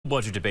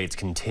Budget debates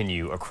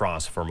continue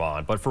across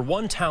Vermont, but for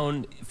one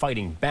town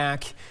fighting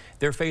back,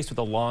 they're faced with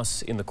a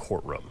loss in the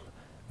courtroom.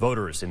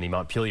 Voters in the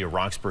Montpelier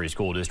Roxbury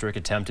School District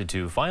attempted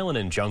to file an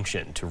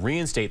injunction to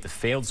reinstate the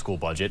failed school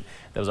budget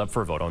that was up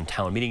for a vote on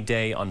town meeting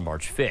day on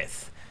March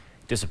 5th.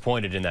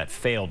 Disappointed in that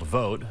failed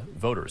vote,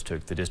 voters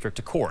took the district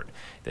to court.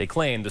 They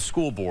claimed the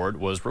school board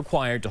was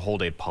required to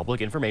hold a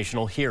public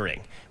informational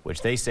hearing,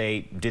 which they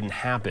say didn't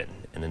happen,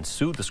 and then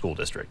sued the school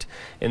district.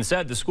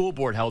 Instead, the school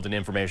board held an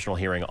informational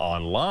hearing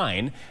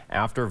online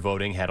after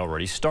voting had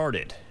already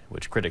started,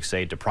 which critics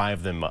say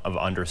deprived them of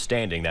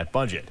understanding that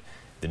budget.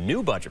 The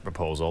new budget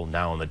proposal,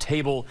 now on the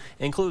table,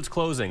 includes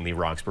closing the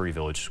Roxbury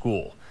Village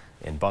School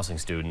and busing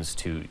students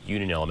to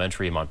Union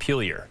Elementary in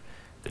Montpelier.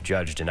 The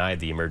judge denied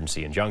the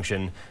emergency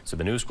injunction, so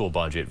the new school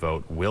budget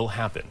vote will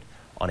happen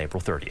on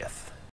April 30th.